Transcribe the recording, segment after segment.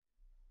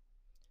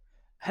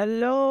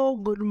Hello,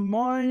 good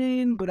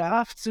morning, good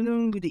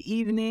afternoon, good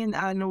evening,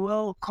 and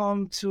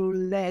welcome to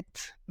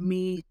Let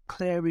Me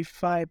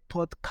Clarify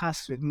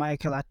podcast with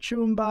Michael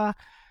Achumba.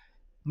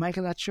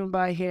 Michael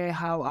Achumba here.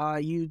 How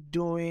are you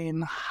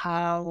doing?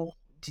 How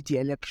did the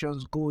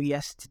elections go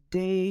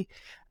yesterday?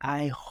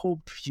 I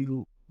hope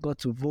you got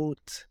to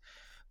vote.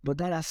 But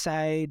that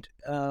aside,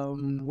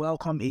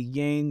 welcome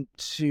again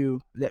to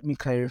Let Me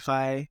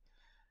Clarify.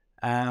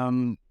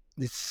 Um,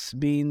 it's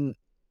been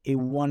a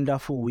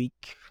wonderful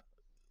week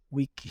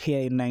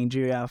here in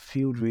Nigeria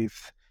filled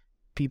with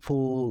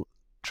people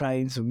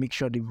trying to make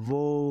sure the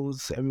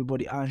votes,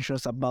 everybody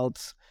anxious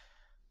about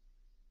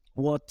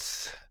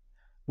what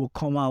will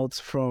come out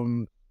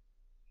from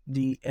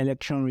the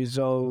election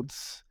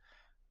results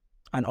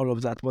and all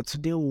of that. But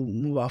today we'll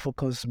move our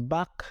focus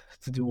back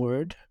to the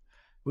word,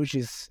 which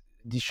is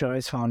the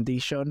Shores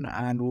Foundation,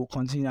 and we'll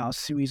continue our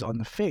series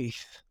on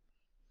faith.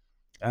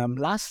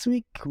 Last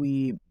week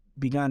we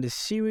began the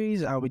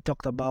series and we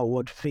talked about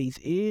what faith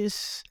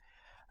is,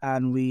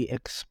 and we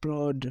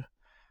explored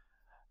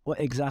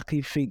what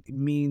exactly faith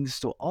means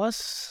to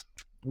us.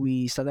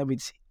 We started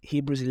with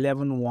Hebrews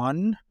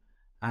 11:1,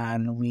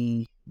 and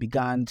we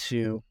began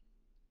to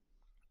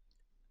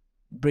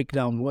break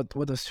down what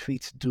does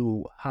faith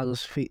do, how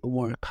does faith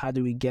work, how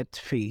do we get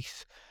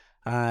faith,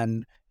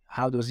 and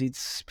how does it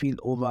spill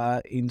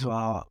over into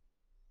our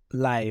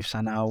lives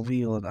and our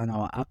will and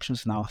our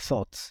actions and our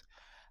thoughts.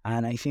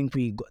 And I think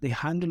we got the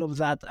handle of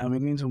that, and we're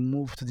going to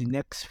move to the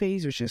next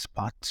phase, which is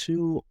part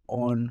two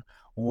on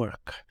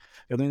work.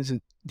 We're going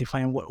to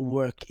define what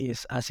work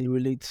is as it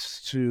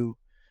relates to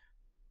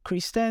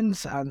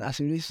Christians and as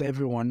it relates to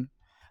everyone,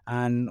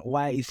 and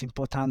why it's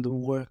important the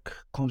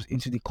work comes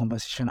into the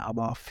conversation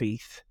about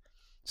faith.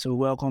 So,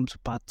 welcome to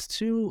part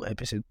two,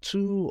 episode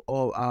two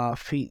of our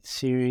faith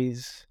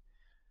series.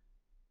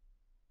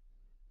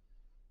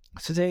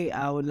 Today,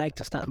 I would like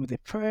to start with a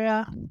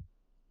prayer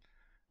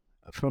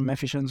from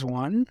Ephesians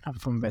 1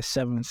 and from verse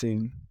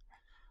 17.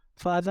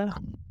 Father,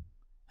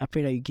 I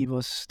pray that you give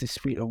us the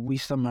spirit of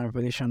wisdom and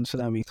revelation so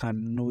that we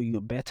can know you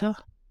better.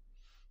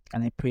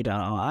 And I pray that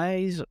our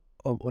eyes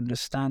of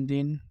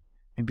understanding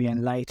may be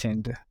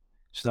enlightened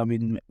so that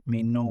we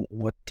may know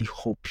what the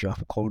hope you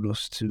have called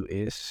us to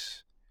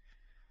is,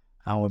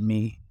 and we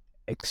may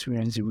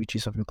experience the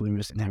riches of your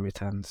glorious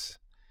inheritance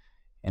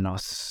in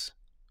us.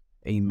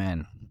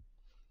 Amen.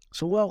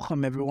 So,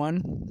 welcome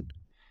everyone.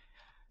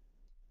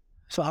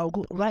 So, I'll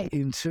go right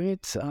into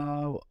it.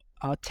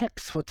 Our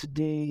text for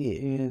today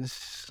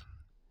is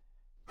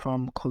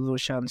from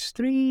Colossians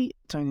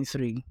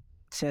 3:23. It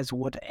says,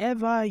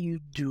 whatever you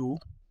do,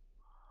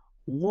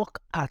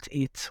 work at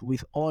it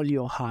with all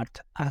your heart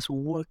as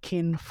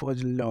working for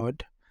the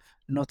Lord,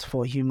 not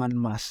for human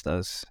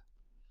masters.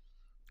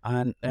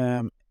 And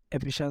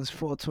Ephesians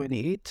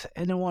 4:28,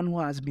 anyone who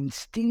has been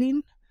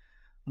stealing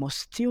must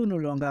steal no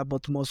longer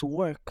but must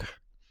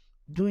work,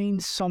 doing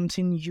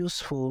something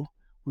useful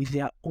with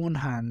their own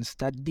hands,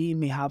 that they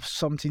may have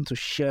something to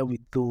share with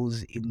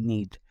those in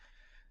need.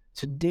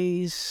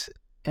 Today's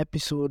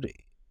episode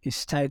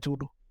is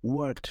titled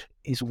Word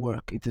is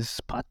Work. It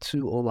is part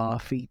two of our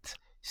faith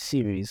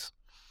series.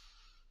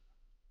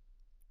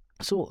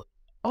 So,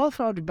 all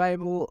throughout the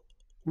Bible,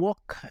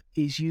 work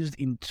is used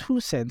in two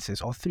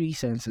senses or three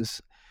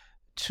senses,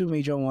 two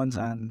major ones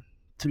and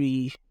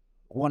three.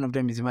 One of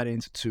them is divided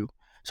into two.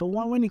 So,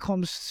 one, when it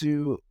comes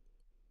to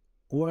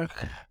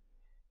work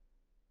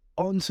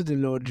unto the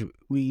Lord,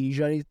 we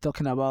usually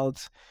talking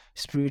about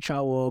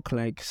spiritual work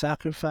like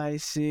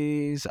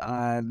sacrifices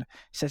and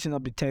setting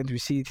up the tent. We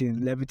see it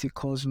in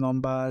Leviticus,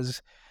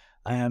 Numbers.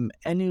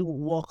 Any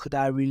work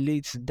that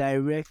relates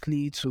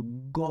directly to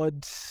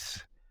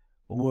God's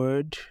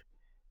word,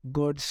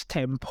 God's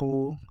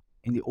temple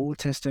in the Old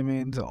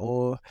Testament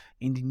or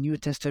in the New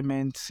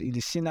Testament, in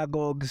the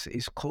synagogues,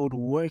 is called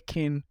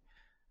working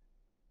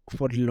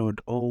for the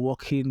Lord or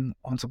working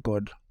unto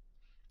God.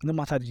 No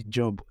matter the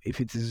job, if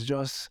it is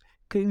just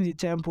cleaning the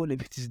temple,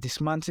 if it is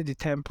dismantling the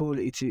temple,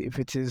 if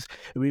it is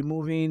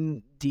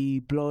removing the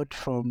blood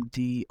from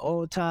the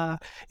altar,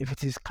 if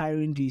it is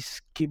carrying the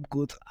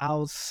scapegoat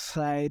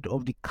outside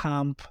of the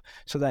camp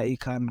so that it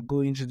can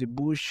go into the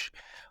bush,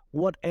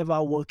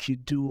 whatever work you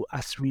do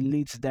as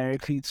relates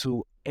directly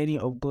to any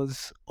of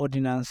God's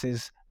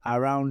ordinances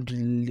around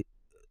the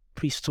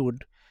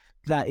priesthood,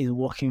 that is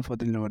working for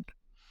the Lord.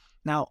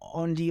 Now,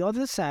 on the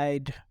other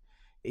side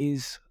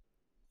is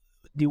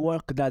the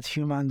work that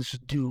humans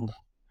do,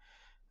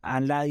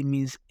 and that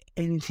means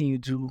anything you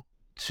do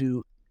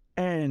to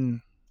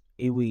earn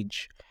a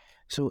wage.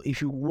 So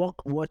if you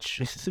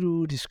watch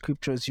through the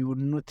scriptures, you will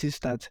notice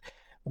that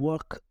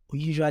work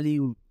usually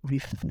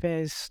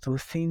refers to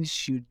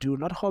things you do,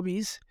 not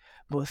hobbies,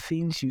 but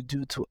things you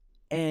do to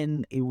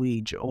earn a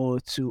wage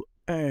or to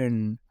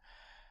earn.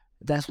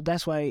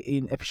 That's why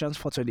in Ephesians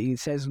 4:20 it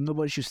says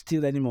nobody should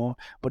steal anymore,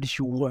 but they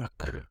should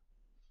work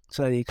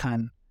so that they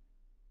can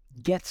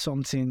get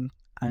something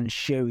and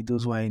share with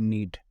those who are in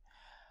need.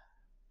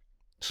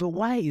 So,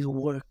 why is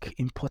work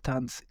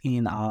important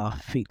in our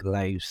faith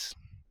lives?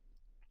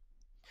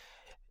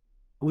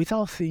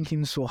 without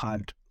thinking so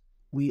hard,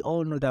 we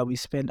all know that we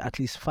spend at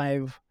least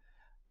 5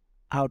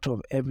 out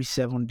of every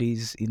 7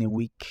 days in a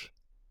week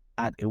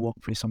at a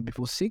workplace. Some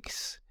people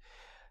 6.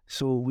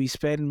 So we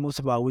spend most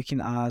of our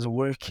waking hours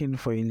working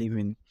for a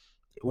living.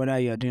 Whether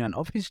you're doing an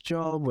office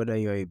job, whether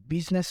you're a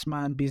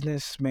businessmen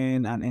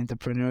and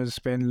entrepreneurs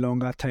spend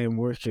longer time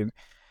working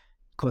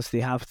because they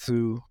have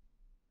to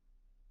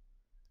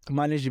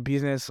manage the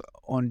business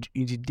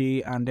in the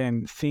day and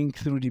then think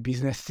through the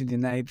business in the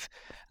night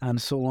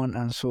and so on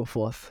and so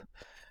forth.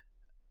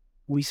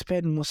 We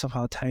spend most of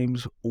our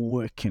times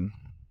working.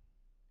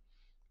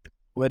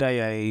 Whether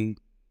you're a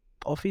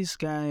office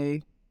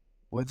guy,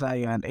 whether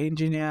you're an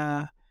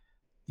engineer,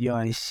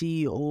 you're a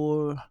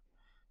CEO,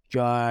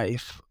 you're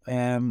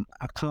a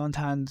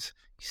accountant,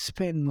 you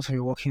spend most of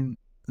your working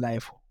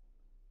life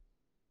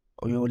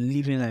or your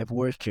living life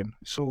working.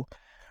 So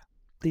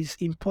it's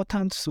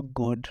important to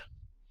God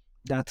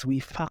that we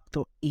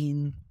factor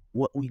in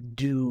what we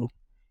do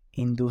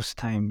in those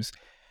times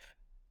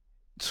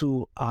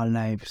to our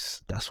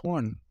lives. That's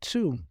one.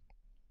 2,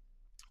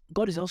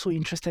 God is also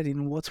interested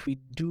in what we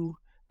do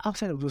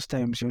outside of those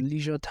times, your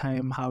leisure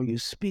time, how you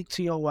speak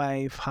to your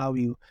wife, how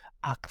you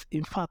act.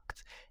 In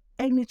fact,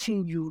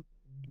 anything you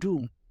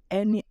do,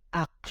 any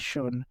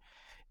action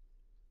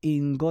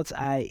in God's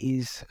eye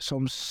is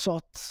some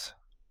sort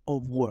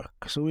of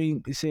work. So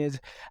when it says,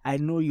 I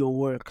know your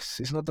works,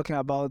 it's not talking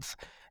about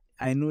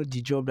I know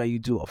the job that you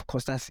do. Of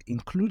course, that's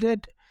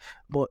included,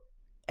 but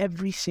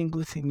every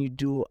single thing you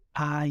do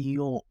are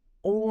your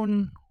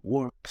own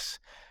works.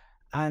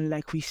 And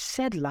like we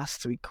said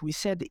last week, we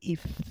said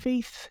if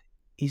faith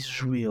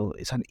is real,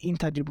 it's an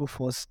intangible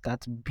force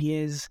that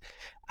bears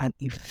an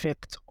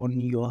effect on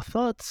your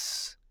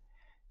thoughts,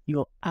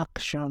 your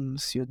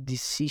actions, your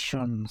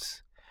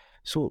decisions.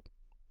 So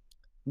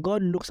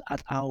God looks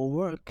at our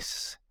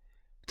works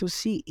to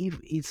see if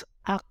it's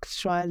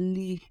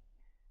actually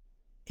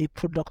a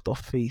product of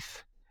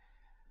faith.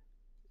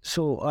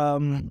 So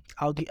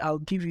I'll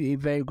give you a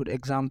very good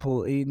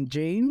example in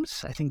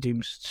James. I think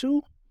James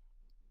 2.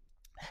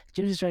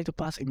 James is trying to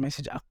pass a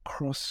message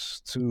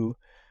across to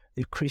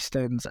the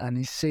Christians, and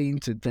he's saying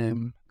to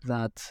them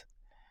that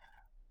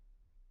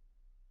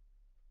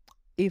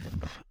if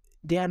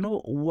there are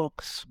no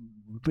works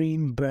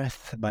bring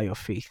birth by your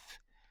faith,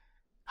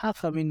 how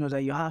can we know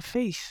that you have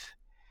faith?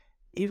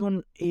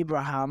 Even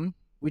Abraham,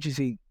 which is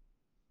a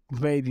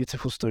very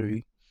beautiful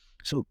story.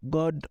 So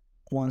God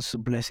wants to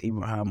bless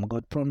Abraham.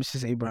 God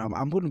promises Abraham,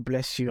 I'm going to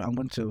bless you.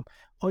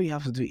 All you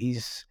have to do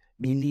is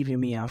believe in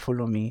me and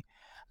follow me.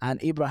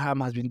 And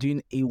Abraham has been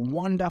doing a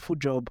wonderful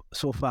job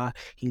so far.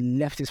 He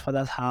left his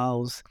father's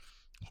house.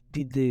 He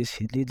did this,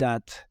 he did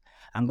that.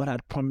 And God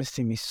had promised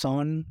him his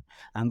son.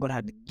 And God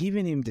had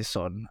given him the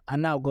son.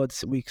 And now God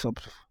wakes up.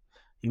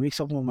 He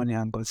wakes up one morning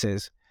and God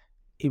says,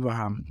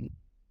 Abraham,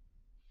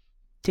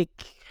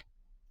 take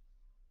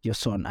your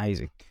son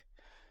Isaac,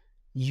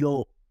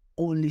 your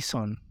only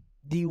son,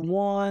 the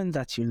one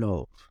that you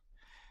love,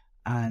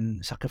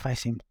 and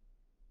sacrifice him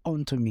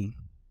unto me.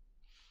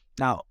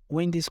 Now,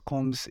 when this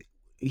comes,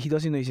 he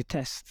doesn't know it's a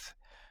test,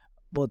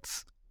 but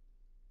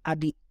at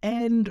the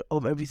end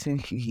of everything,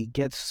 he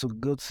gets to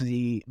go to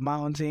the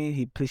mountain.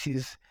 He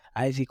places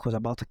Isaac was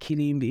about to kill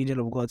him. The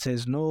angel of God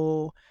says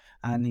no,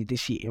 and they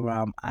see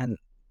Abraham. And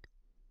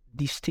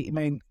the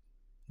statement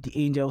the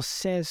angel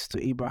says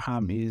to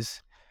Abraham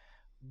is,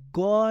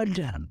 God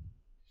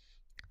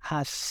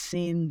has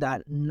seen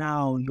that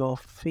now your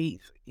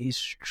faith is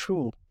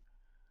true.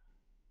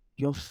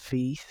 Your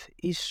faith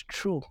is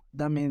true.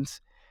 That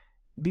means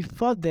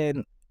before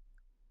then,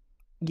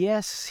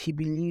 yes, he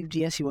believed,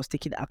 yes, he was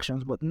taking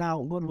actions, but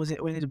now God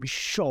wanted to be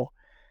sure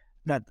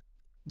that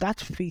that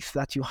faith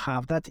that you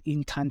have, that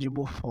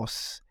intangible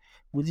force,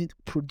 would it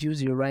produce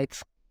the right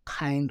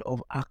kind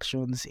of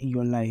actions in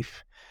your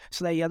life,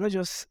 so that you're not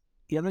just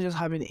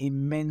having a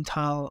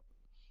mental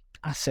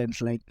assent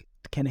like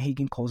Ken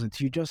Hagin calls it.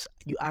 You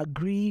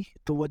agree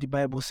to what the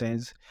Bible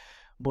says,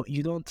 but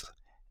you don't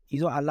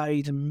allow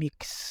it to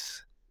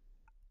mix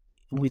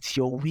with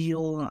your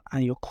will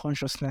and your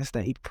consciousness,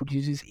 that it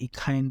produces a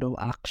kind of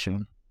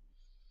action.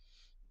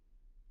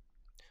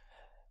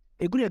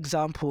 A good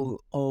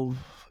example of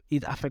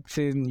it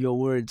affecting your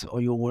words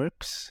or your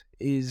works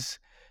is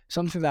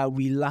something that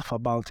we laugh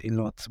about a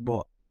lot,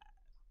 but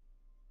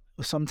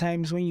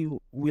sometimes we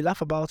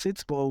laugh about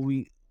it, but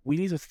we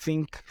need to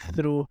think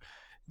through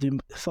the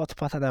thought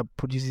pattern that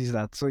produces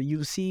that. So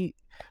you see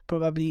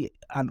probably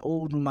an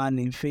old woman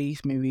in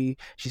faith, maybe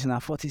she's in her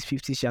 40s,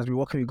 50s, she has been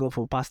working with God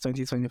for the past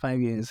 20,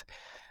 25 years.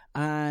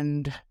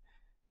 And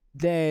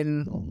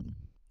then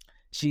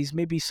she's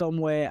maybe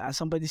somewhere and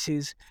somebody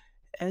says,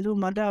 hello,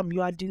 madam,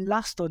 you are the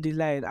last on the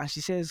line. And she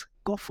says,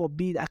 God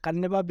forbid, I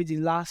can never be the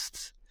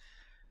last.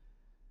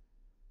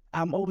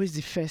 I'm always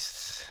the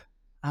first.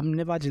 I'm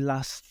never the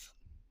last.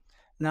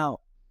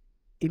 Now,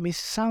 it may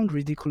sound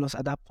ridiculous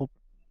at that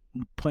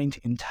point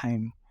in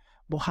time,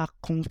 but her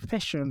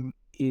confession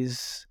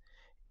is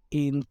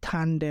in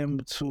tandem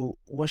to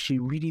what she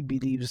really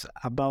believes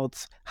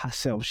about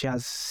herself. She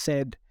has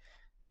said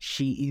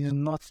she is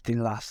not the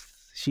last.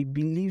 She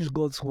believes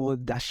God's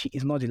word that she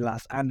is not the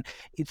last. And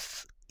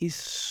it's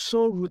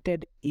so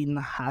rooted in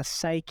her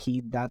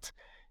psyche that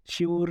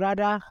she would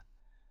rather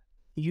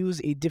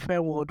use a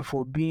different word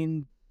for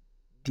being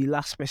the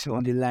last person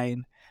on the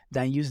line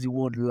than use the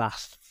word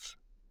last.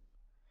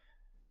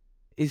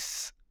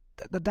 It's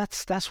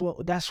that's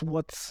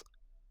what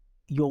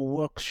your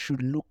work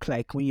should look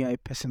like when you're a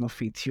person of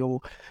faith.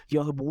 Your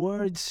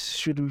words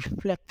should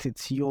reflect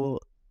it. Your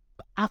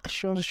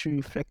actions should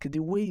reflect it. The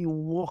way you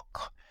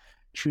walk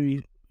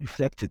should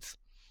reflect it.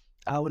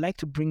 I would like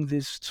to bring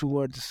this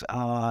towards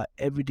our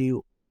everyday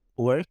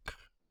work,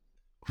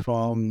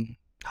 from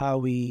how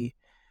we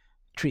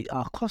treat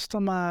our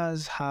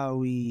customers, how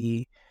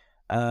we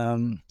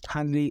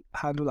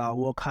handle our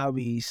work, how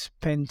we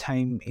spend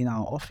time in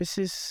our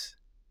offices.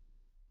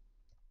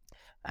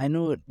 I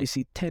know there's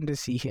a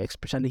tendency here,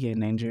 especially here in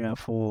Nigeria,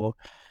 for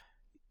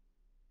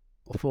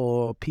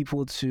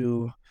people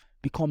to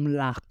become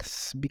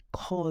lax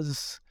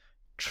because,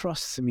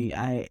 trust me,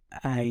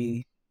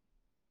 I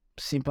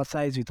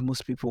sympathize with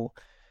most people.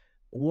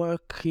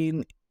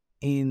 Working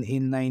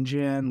in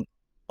Nigerian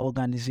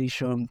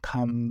organization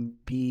can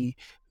be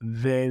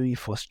very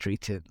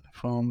frustrating,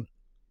 from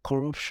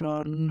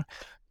corruption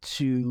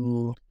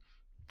to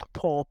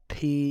poor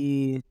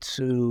pay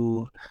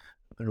to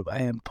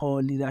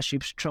poor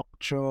leadership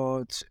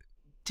structure.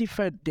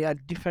 There are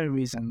different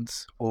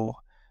reasons for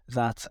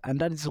that, and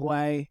that is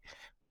why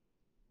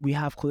we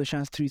have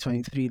Colossians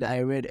 3:23 that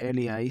I read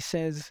earlier. It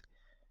says,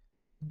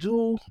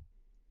 "Do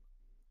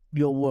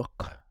your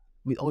work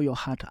with all your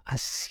heart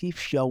as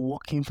if you are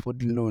working for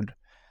the Lord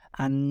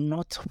and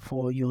not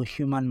for your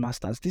human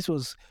masters." This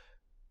was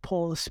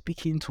Paul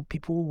speaking to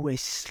people who were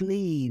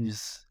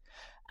slaves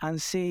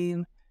and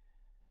saying,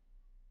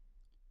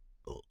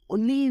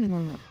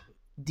 leave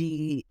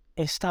the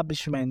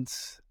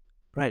establishment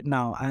right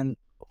now and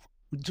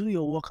do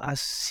your work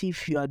as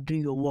if you are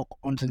doing your work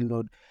unto the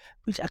Lord,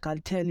 which I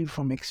can tell you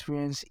from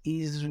experience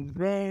is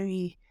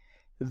very,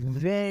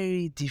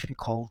 very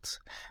difficult.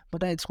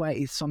 But that's why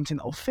it's something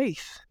of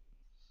faith.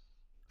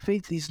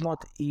 Faith is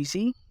not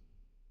easy.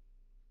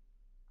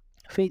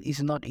 Faith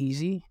is not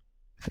easy.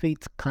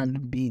 Faith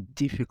can be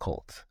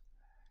difficult.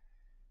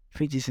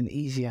 Faith isn't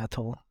easy at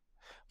all.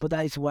 But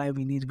that is why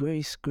we need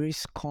grace.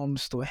 Grace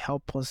comes to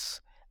help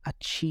us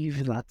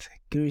achieve that.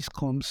 Grace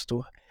comes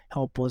to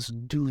help us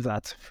do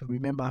that.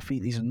 Remember,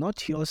 faith is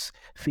not yours.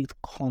 Faith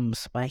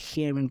comes by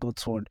hearing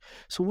God's word.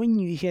 So when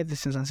you hear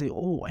these things and say,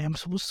 "Oh, I am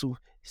supposed to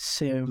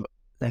serve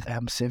like I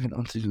am serving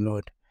unto the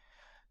Lord,"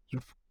 you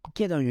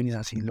get on your knees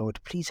and say,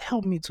 "Lord, please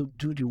help me to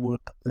do the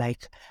work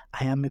like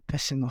I am a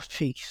person of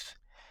faith.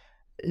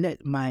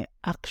 Let my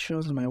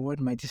actions, my word,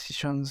 my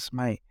decisions,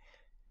 my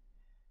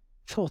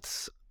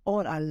thoughts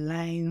all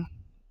align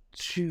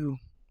to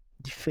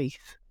the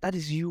faith." That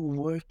is you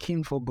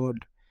working for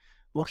God.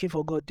 Working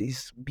for God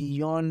is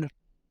beyond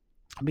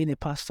being a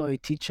pastor, a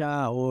teacher,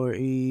 or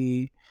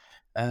an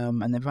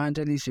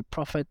evangelist, a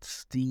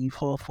prophet, the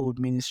fourfold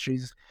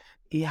ministries.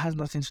 It has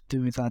nothing to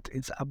do with that.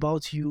 It's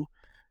about you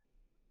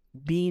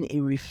being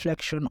a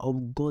reflection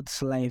of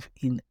God's life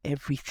in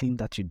everything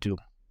that you do.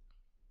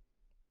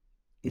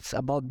 It's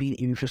about being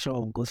a reflection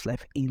of God's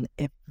life in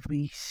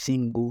every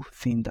single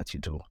thing that you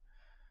do.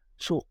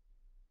 So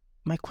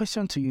my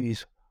question to you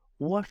is,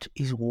 what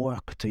is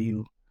work to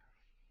you?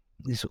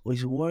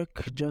 Is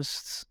work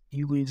just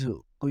you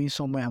going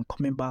somewhere and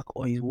coming back,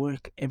 or is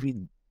work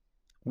every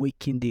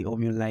waking day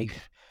of your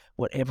life?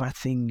 Whatever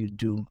thing you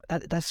do,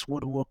 that's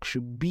what work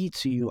should be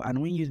to you.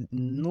 And when you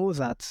know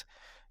that,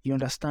 you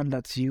understand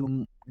that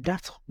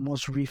that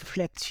must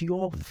reflect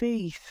your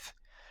faith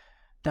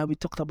that we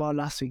talked about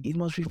last week. It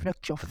must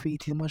reflect your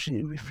faith. It must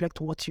reflect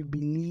what you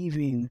believe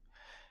in.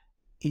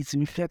 It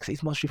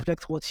must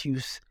reflect what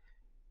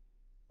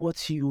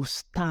you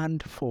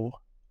stand for.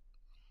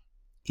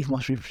 It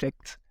must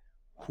reflect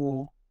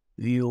who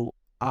you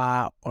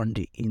are on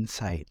the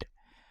inside.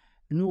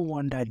 No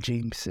wonder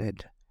James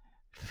said,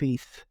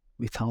 "Faith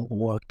without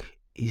work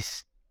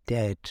is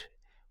dead."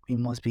 We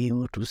must be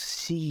able to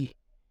see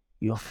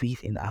your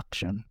faith in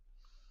action.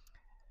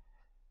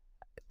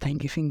 I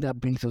think that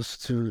brings us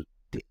to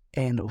the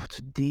end of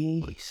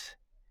today's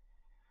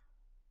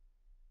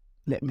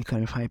Let Me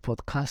Clarify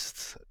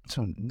podcast.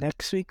 So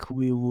next week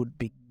we would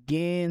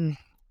begin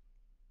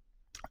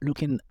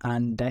looking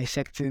and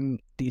dissecting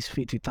this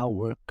faith without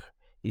work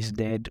is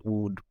dead. We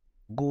would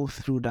go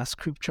through that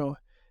scripture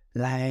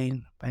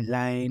line by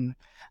line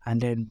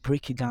and then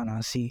break it down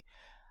and see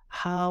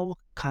how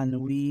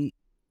can we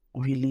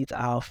relate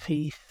our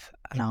faith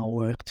and our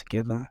work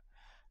together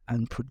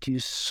and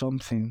produce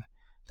something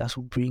that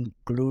will bring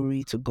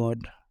glory to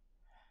God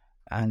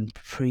and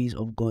praise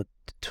of God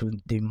to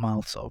the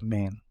mouths of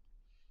men.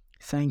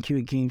 Thank you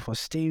again for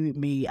staying with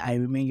me. I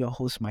remain your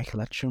host,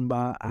 Michael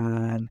Achumba,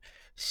 and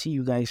see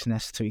you guys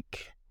next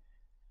week.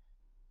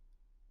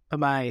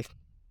 Bye-bye.